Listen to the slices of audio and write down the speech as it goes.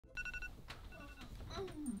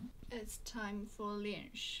It's time for 练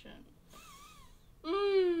声。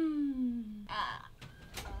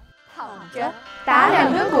好着，打两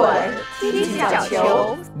个滚，踢踢脚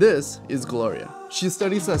球。 This is Gloria. She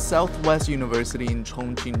studies at Southwest University in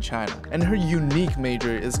Chongqing, China, and her unique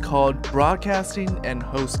major is called Broadcasting and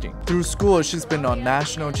Hosting. Through school, she's been on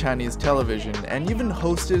national Chinese television and even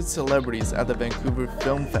hosted celebrities at the Vancouver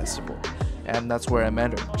Film Festival. And that's where I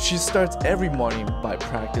met her. She starts every morning by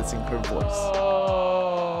practicing her voice.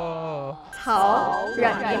 好，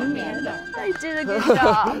软绵绵的。接着 good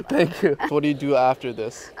job. Thank you. What do you do after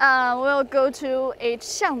this? We'll go to eat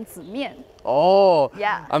巷子面. Oh,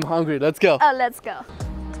 yeah. I'm hungry. Let's go. Let's go.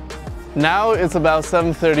 Now it's about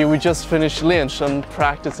 7:30. We just finished lunch and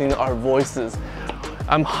practicing our voices.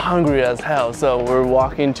 I'm hungry as hell, so we're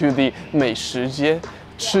walking to the 美食街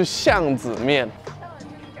吃巷子面.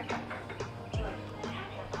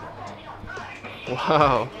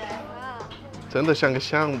 Wow. 真的像个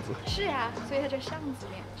巷子。是呀，所以它叫巷子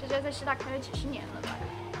面。这家在师大开了几十年了吧。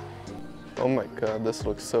Oh my god, this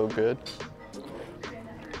looks so good.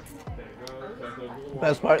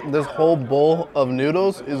 Best part, this whole bowl of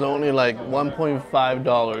noodles is only like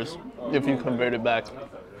 $1.5 if you convert it back.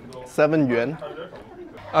 7 yuan.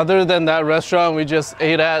 Other than that restaurant we just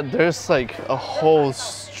ate at, there's like a whole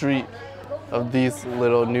street of these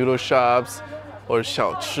little noodle shops or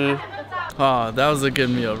小吃. Ah, that was a good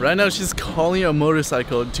meal. Right now she's calling a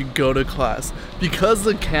motorcycle to go to class. Because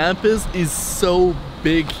the campus is so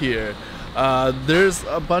big here, there's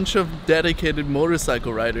a bunch of dedicated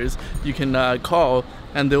motorcycle riders you can call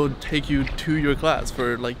and they'll take you to your class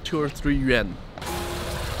for like 2 or 3 yuan.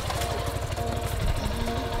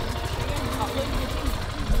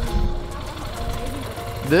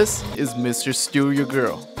 This is Mr. Steal Your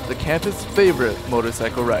Girl, the campus' favorite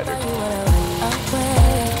motorcycle rider.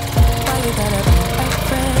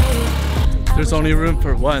 There's only room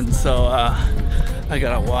for one, so I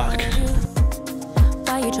gotta walk.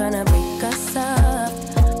 Why you tryna break us up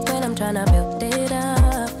when I'm tryna build it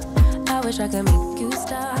up? I wish I could make you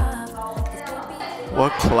stop.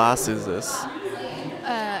 What class is this?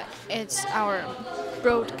 It's our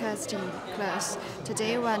broadcasting class.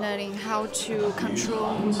 Today we're learning how to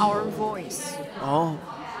control our voice. Oh,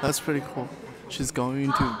 that's pretty cool. She's going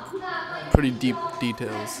into pretty deep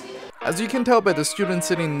details. As you can tell by the students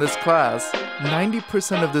sitting in this class,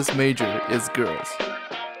 90% of this major is girls.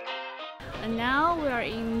 And now we are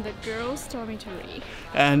in the girls' dormitory.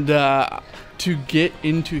 And to get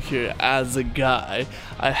into here as a guy,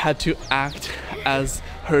 I had to act as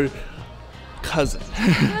her cousin.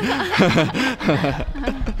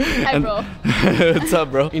 Hi, bro. What's up,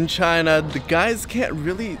 bro? In China, the guys can't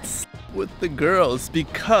really with the girls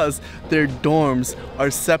because their dorms are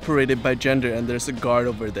separated by gender and there's a guard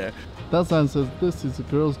over there. That sign says this is a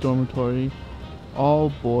girls' dormitory.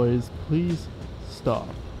 All boys, please stop.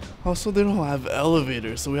 Also, they don't have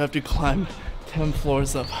elevators, so we have to climb 10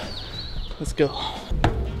 floors up. Let's go.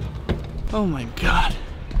 Oh my god.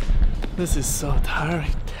 This is so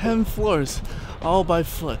tiring. 10 floors, all by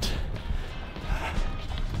foot.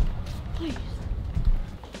 Please.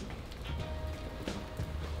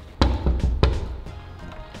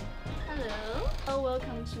 Hello. Oh,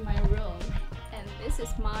 welcome to my room. And this is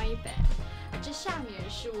my bed. 这下面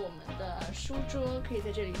是我们的书桌，可以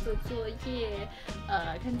在这里做作业，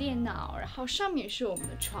看电脑。然后上面是我们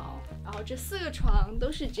的床，然后这4个床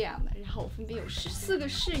都是这样的。然后我分别有14个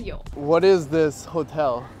室友。What is this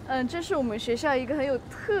hotel? 这是我们学校一个很有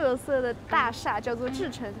特色的大厦，叫做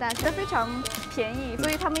志诚大厦，非常便宜，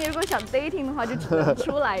所以他们如果想 dating 的话，就只能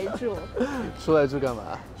出来住。出来住干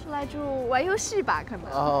嘛？出来住玩游戏吧，可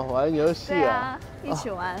能。哦，玩游戏啊。对啊，一起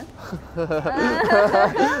玩。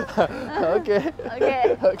Okay.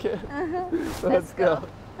 Let's go.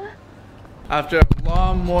 After a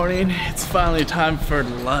long morning, it's finally time for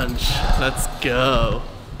lunch. Let's go.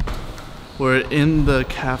 We're in the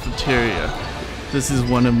cafeteria. This is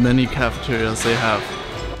one of many cafeterias they have.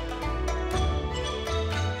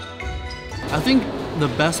 I think the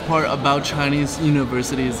best part about Chinese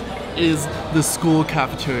universities is the school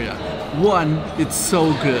cafeteria. 1, it's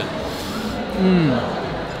so good.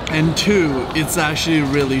 And 2, it's actually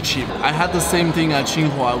really cheap. I had the same thing at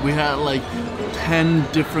Tsinghua. We had like 10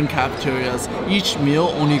 different cafeterias. Each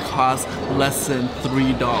meal only cost less than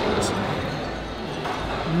 $3.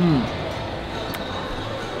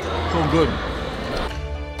 So good.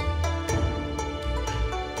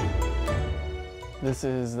 This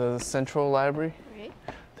is the central library. Right.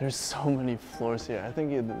 There's so many floors here. I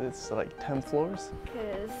think it's like 10 floors.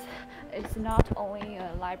 Because it's not only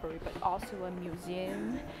a library but also a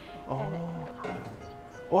museum. Oh.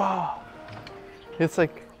 Wow. It's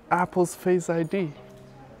like Apple's Face ID.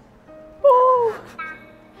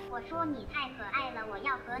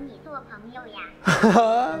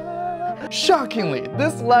 Shockingly,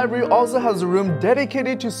 this library also has a room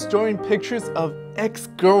dedicated to storing pictures of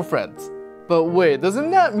ex-girlfriends. But wait,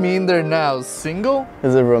 doesn't that mean they're now single?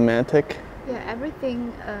 Is it romantic? Yeah,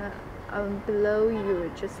 everything below you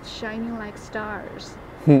are just shining like stars.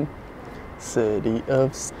 City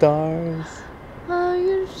of stars. Are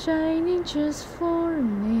you shining just for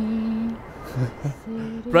me?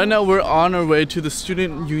 Right now we're on our way to the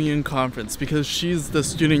student union conference because she's the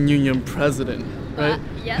student union president, right?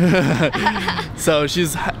 Yes. So she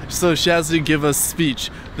has to give a speech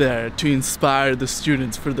there to inspire the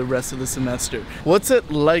students for the rest of the semester. What's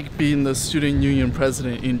it like being the student union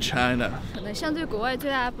president in China? 可能相对国外最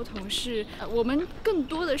大的不同是，我们更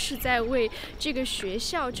多的是在为这个学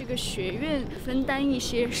校、这个学院分担一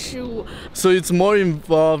些事务。 So it's more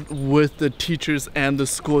involved with the teachers and the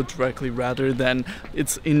school directly rather than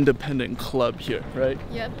its independent club here, right?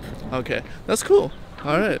 Yep. Okay, that's cool.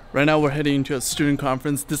 All right. Right now we're heading into a student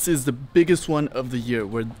conference. This is the biggest one of the year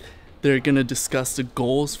where they're gonna discuss the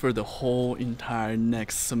goals for the whole entire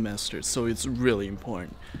next semester. So it's really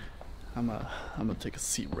important. I'm gonna take a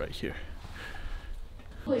seat right here.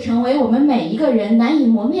 会成为我们每一个人难以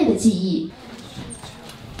磨灭的记忆。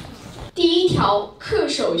第一条，恪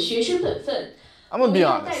守学生本分。 I'm gonna be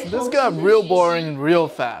honest, this got real boring real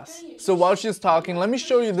fast. So while she's talking, let me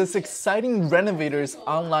show you this exciting Renovators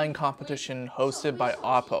online competition hosted by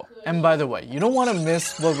Oppo. And by the way, you don't want to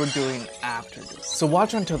miss what we're doing after this, so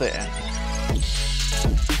watch until the end.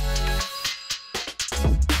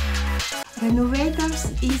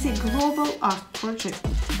 Renovators is a global art project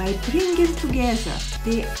by bringing together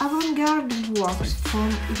the avant-garde works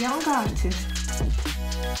from young artists.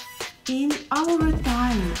 In our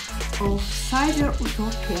time of cyber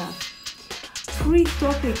utopia, 3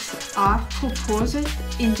 topics are proposed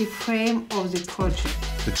in the frame of the project.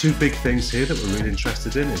 The 2 big things here that we're really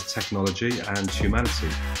interested in is technology and humanity.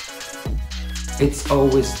 It's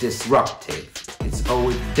always disruptive. It's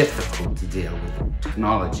always difficult to deal with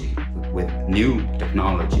technology, with new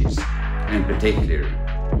technologies in particular.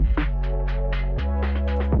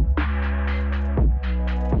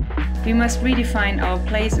 We must redefine our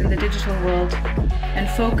place in the digital world and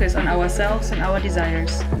focus on ourselves and our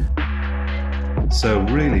desires. So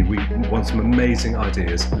really, we want some amazing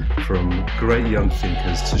ideas from great young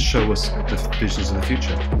thinkers to show us the visions of the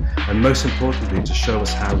future. And most importantly, to show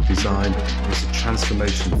us how design is a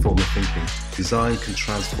transformation form of thinking. Design can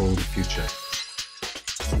transform the future.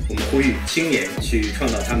 我们呼吁青年去创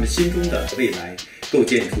造他们心中的未来，构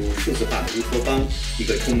建出数字化的乌托邦，一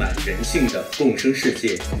个充满人性的共生世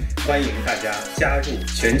界。欢迎大家加入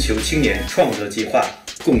全球青年创作计划，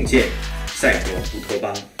共建赛博乌托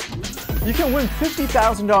邦。 You can win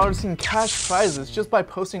 $50,000 in cash prizes just by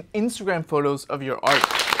posting Instagram photos of your art.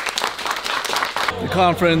 The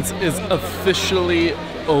conference is officially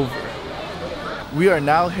over. We are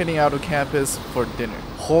now heading out of campus for dinner.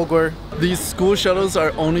 Hogor. These school shuttles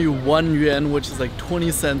are only 1 yuan, which is like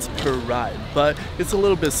 20 cents per ride, but it's a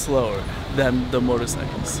little bit slower than the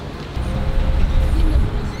motorcycles.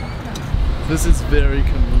 This is very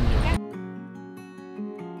convenient.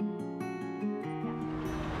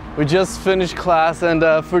 We just finished class, and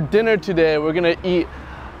for dinner today, we're gonna eat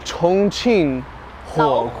Chongqing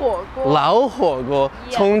老火锅。老火锅。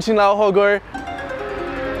重庆老火锅。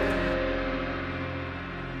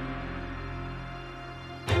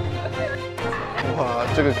哇，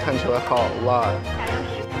这个看起来好辣。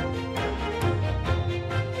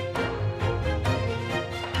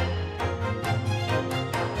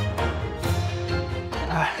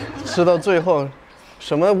哎，吃到最后，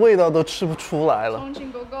什么味道都吃不出来了。重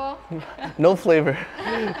庆哥哥。No flavor,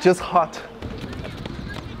 just hot.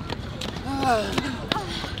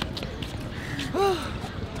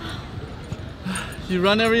 You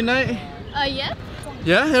run every night? Yeah.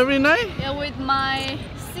 Yeah, every night? Yeah, with my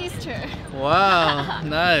sister. Wow,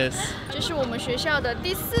 nice. 这是我们学校的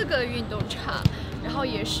第4个运动场，然后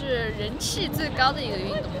也是人气最高的一个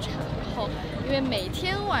运动场。然后，因为每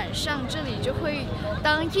天晚上这里就会，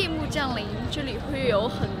当夜幕降临，这里会有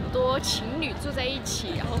很多情侣坐在一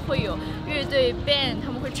起，然后会有乐队 band，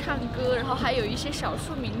 他们会唱歌，然后还有一些少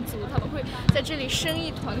数民族，他们会在这里生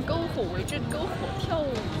一团篝火，围着篝火跳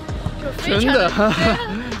舞，就非常的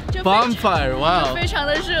bonfire， 哇，非常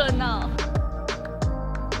的热闹。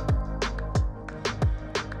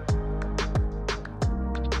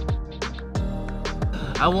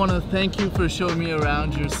 I want to thank you for showing me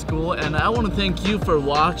around your school, and I want to thank you for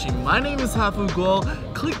watching. My name is Hafu Go.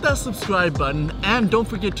 Click that subscribe button, and don't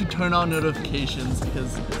forget to turn on notifications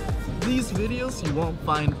because these videos you won't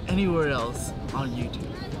find anywhere else on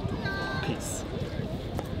YouTube. Peace.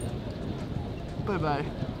 Bye-bye.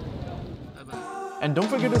 And don't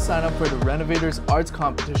forget to sign up for the Renovators Arts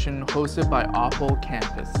Competition hosted by Awful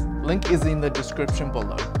Campus. Link is in the description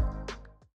below.